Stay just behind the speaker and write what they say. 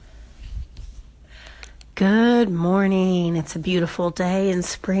Good morning. It's a beautiful day in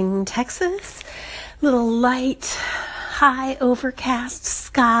Spring, Texas. Little light, high overcast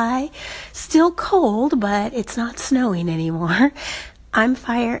sky. Still cold, but it's not snowing anymore. I'm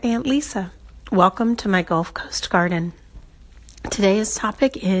Fire Ant Lisa. Welcome to my Gulf Coast garden. Today's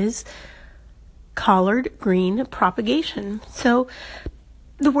topic is collard green propagation. So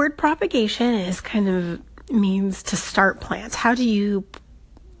the word propagation means to start plants. How do you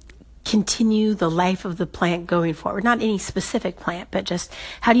continue the life of the plant going forward? Not any specific plant, but just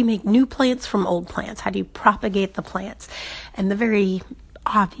how do you make new plants from old plants? How do you propagate the plants? And the very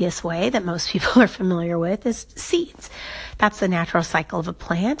obvious way that most people are familiar with is seeds. That's the natural cycle of a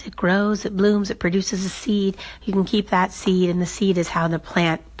plant. It grows, it blooms, it produces a seed. You can keep that seed, and the seed is how the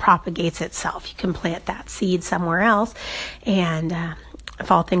plant propagates itself. You can plant that seed somewhere else, and if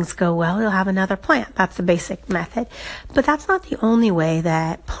all things go well, you'll have another plant. That's the basic method. But that's not the only way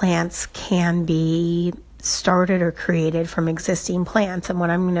that plants can be started or created from existing plants. And what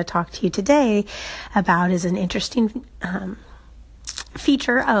I'm going to talk to you today about is an interesting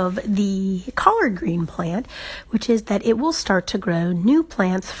feature of the collard green plant, which is that it will start to grow new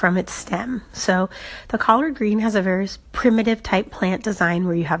plants from its stem. So the collard green has a very primitive type plant design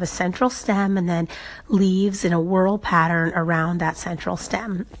where you have a central stem and then leaves in a whorl pattern around that central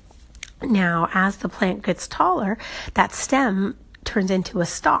stem. Now, as the plant gets taller, that stem turns into a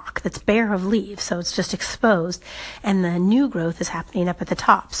stalk that's bare of leaves, so it's just exposed, and the new growth is happening up at the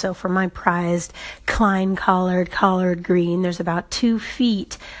top. So for my prized Klein collard green, there's about 2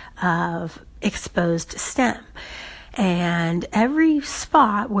 feet of exposed stem. And every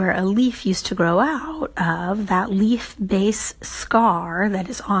spot where a leaf used to grow out of, that leaf base scar that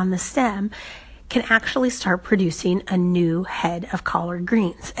is on the stem can actually start producing a new head of collard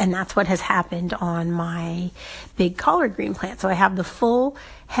greens. And that's what has happened on my big collard green plant. So I have the full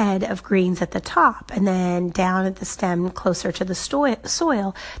head of greens at the top, and then down at the stem closer to the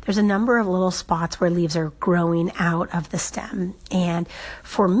soil, there's a number of little spots where leaves are growing out of the stem. And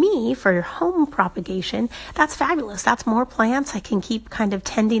for me, for home propagation, that's fabulous. That's more plants. I can keep kind of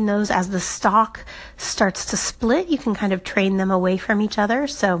tending those as the stalk starts to split. You can kind of train them away from each other.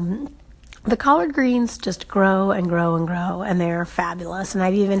 So the collard greens just grow and grow and grow, and they're fabulous. And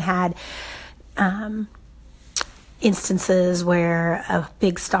I've even had instances where a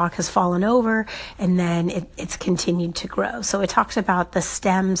big stalk has fallen over and then it's continued to grow. So it talks about the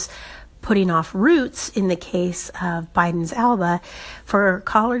stems putting off roots in the case of Biden's alba. For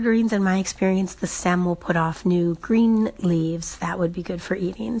collard greens, in my experience, the stem will put off new green leaves that would be good for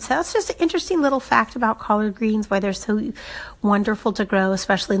eating. So that's just an interesting little fact about collard greens, why they're so wonderful to grow,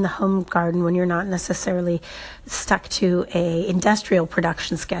 especially in the home garden when you're not necessarily stuck to a industrial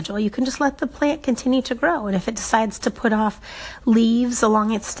production schedule. You can just let the plant continue to grow. And if it decides to put off leaves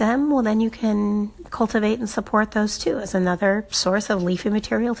along its stem, well, then you can cultivate and support those too as another source of leafy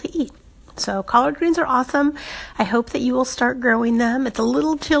material to eat. So collard greens are awesome. I hope that you will start growing them. It's a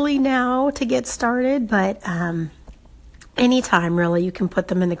little chilly now to get started, but anytime really you can put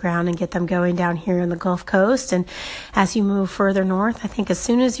them in the ground and get them going down here in the Gulf Coast. And as you move further north, I think as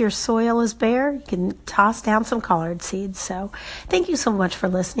soon as your soil is bare, you can toss down some collard seeds. So thank you so much for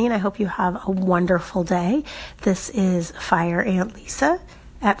listening. I hope you have a wonderful day. This is Fire Ant Lisa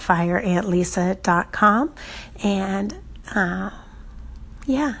at fireantlisa.com. And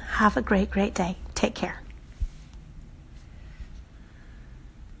have a great day.